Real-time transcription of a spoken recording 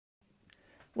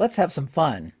Let's have some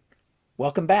fun.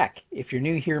 Welcome back. If you're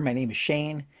new here, my name is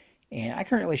Shane, and I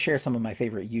currently share some of my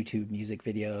favorite YouTube music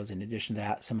videos. In addition to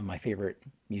that, some of my favorite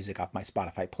music off my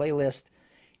Spotify playlist.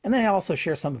 And then I also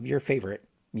share some of your favorite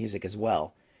music as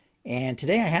well. And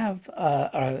today I have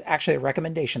actually a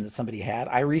recommendation that somebody had.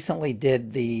 I recently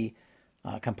did the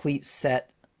complete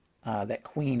set that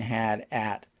Queen had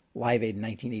at Live Aid in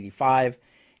 1985,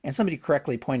 and somebody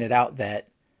correctly pointed out that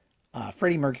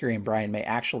Freddie Mercury and Brian May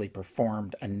actually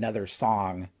performed another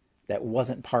song that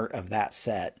wasn't part of that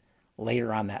set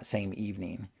later on that same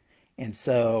evening. And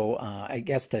so I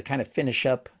guess to kind of finish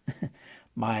up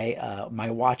my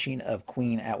watching of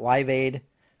Queen at Live Aid,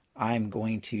 I'm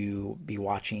going to be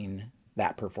watching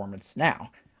that performance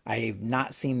now. I've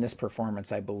not seen this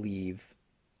performance, I believe.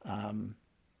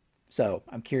 So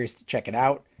I'm curious to check it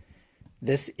out.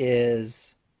 This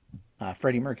is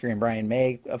Freddie Mercury and Brian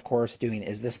May, of course, doing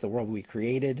Is This the World We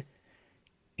Created?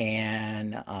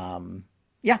 And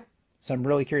yeah, so I'm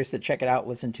really curious to check it out,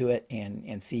 listen to it,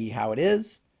 and see how it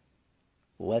is.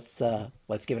 Let's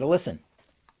give it a listen.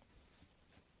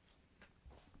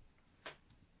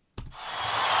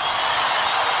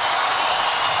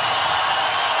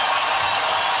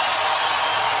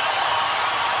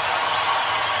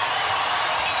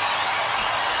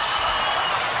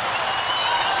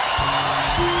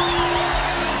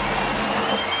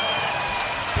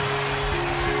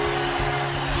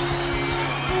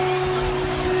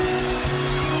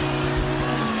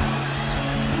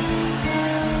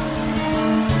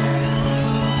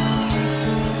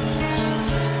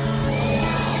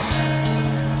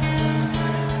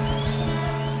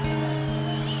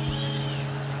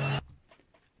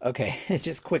 Okay,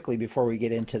 just quickly before we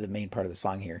get into the main part of the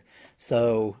song here.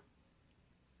 So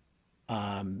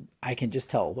I can just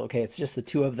tell, okay, it's just the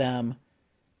two of them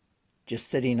just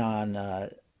sitting on,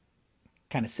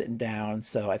 kind of sitting down.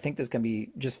 So I think this is going to be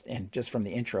just from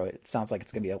the intro, it sounds like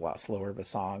it's going to be a lot slower of a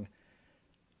song.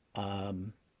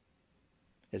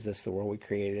 Is This the World We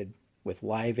Created? With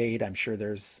Live Aid, I'm sure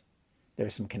there's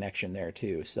some connection there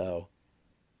too. So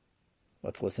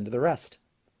let's listen to the rest.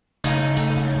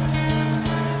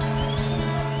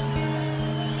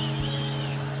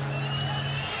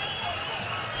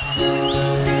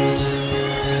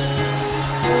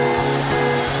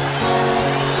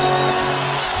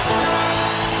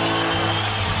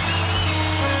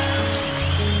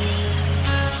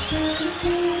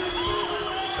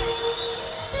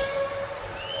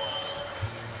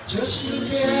 Just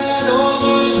look at all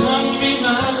those hungry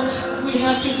mouths we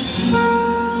have to feed.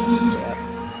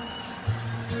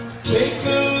 Take a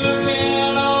look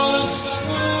at all the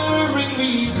suffering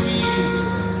we breathe.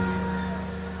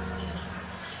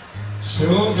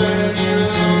 So many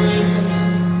lonely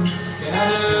faces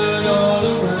scattered all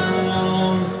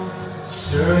around,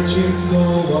 searching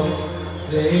for what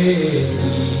they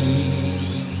need.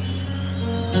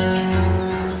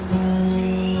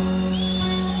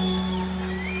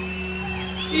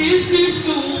 Is this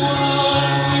the world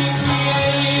we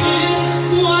created?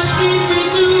 What did we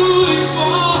do it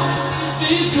for? Is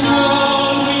this the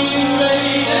world we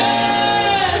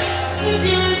invaded?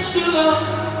 Against the law,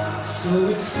 so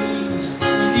it seems in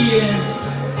the end.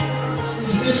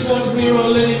 Is this what we're all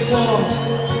living for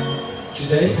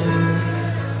today?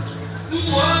 The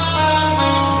world we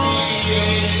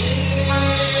created.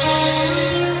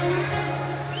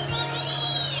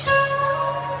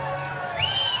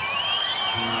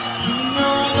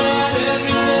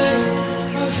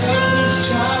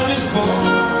 Child is born.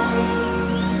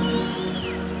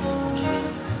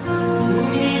 Who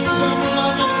needs some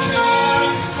love and care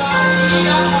inside a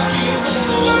happy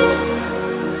home?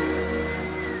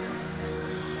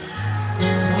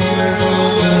 Somewhere a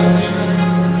wealthy man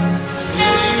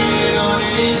sitting on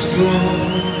his throne,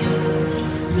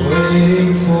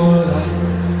 waiting for life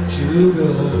to go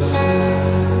by.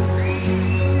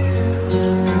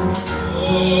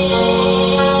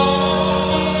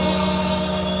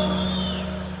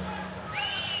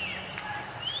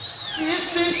 Is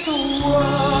this the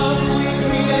world we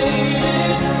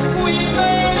created? We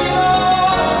made it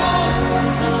all.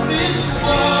 Is this the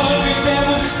world we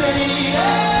devastated?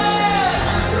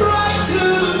 Right to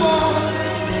the bone.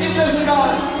 If there's a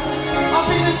God up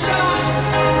in the sky,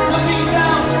 looking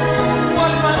down,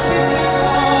 what must he think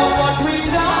of what we've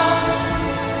done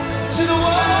to the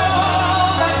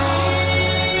world that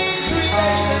he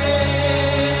created?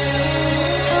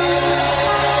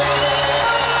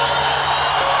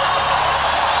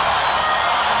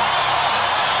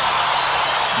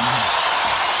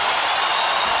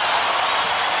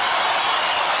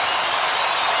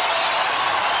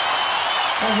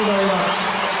 Thank you very much.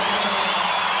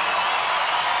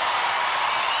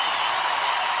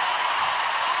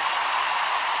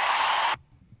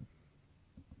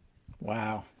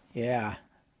 Yeah.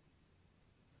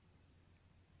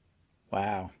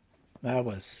 Wow. That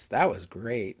was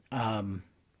great.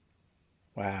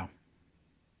 Wow.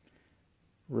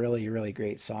 Really, really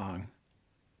great song.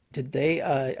 Did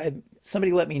they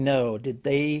somebody let me know, did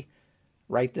they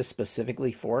write this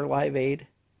specifically for Live Aid,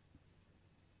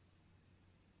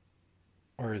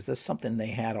 or is this something they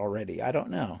had already? I don't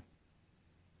know.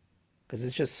 Because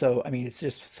it's just so, I mean, it's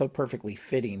just so perfectly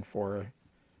fitting for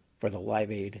the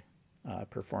Live Aid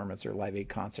performance or Live Aid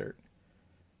concert.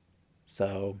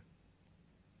 So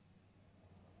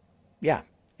yeah,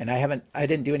 and I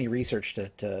didn't do any research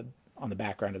to on the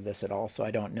background of this at all, so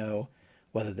I don't know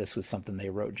whether this was something they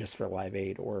wrote just for Live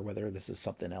Aid or whether this is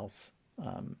something else.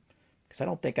 Because I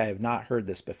don't think I have not heard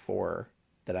this before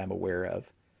that I'm aware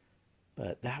of.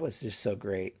 But that was just so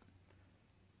great.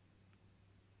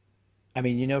 I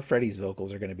mean, Freddie's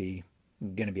vocals are going to be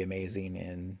amazing,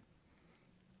 and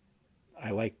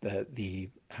I like the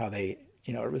how they,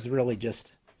 it was really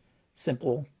just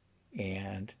simple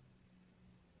and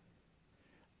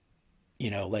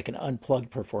like an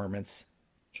unplugged performance,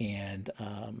 and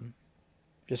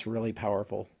just really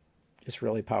powerful, just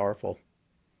really powerful.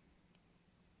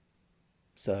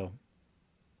 So,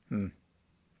 hmm,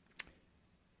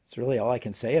 it's really all I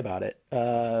can say about it.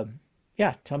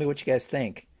 Yeah, tell me what you guys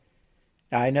think.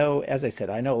 Now, I know, as I said,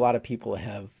 I know a lot of people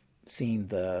have seen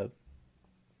the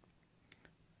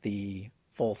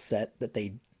full set that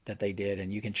they did,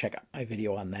 and you can check out my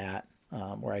video on that,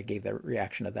 where I gave the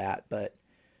reaction to that. But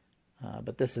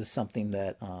this is something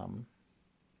that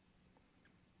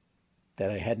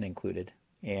I hadn't included,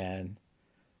 and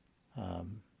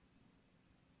um,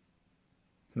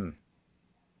 hmm,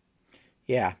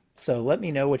 yeah. So let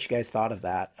me know what you guys thought of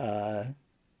that.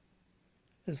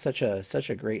 It's such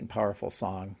a great and powerful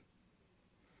song.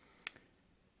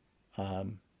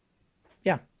 Um,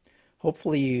 yeah.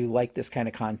 Hopefully you like this kind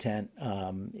of content.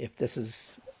 If this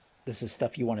is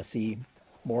stuff you want to see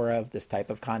more of, this type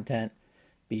of content,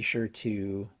 be sure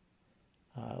to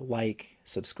like,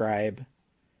 subscribe,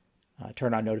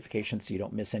 turn on notifications so you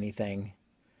don't miss anything.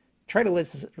 Try to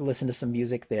listen to some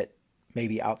music that may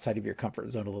be outside of your comfort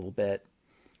zone a little bit,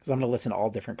 because I'm going to listen to all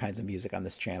different kinds of music on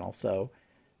this channel. So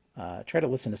try to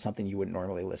listen to something you wouldn't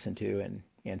normally listen to,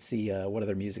 and see what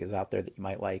other music is out there that you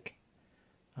might like.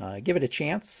 Give it a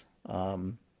chance.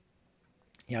 I've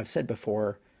said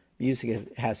before,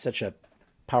 music has such a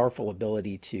powerful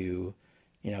ability to,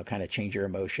 kind of change your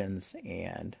emotions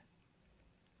and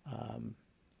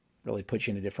really put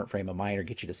you in a different frame of mind or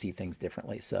get you to see things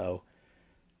differently. So,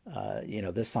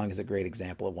 this song is a great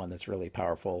example of one that's really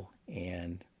powerful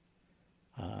and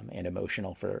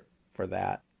emotional for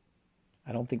that.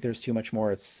 I don't think there's too much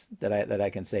more that I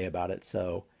can say about it.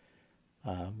 So,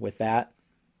 with that,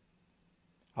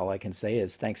 all I can say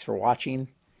is thanks for watching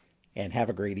and have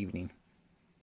a great evening.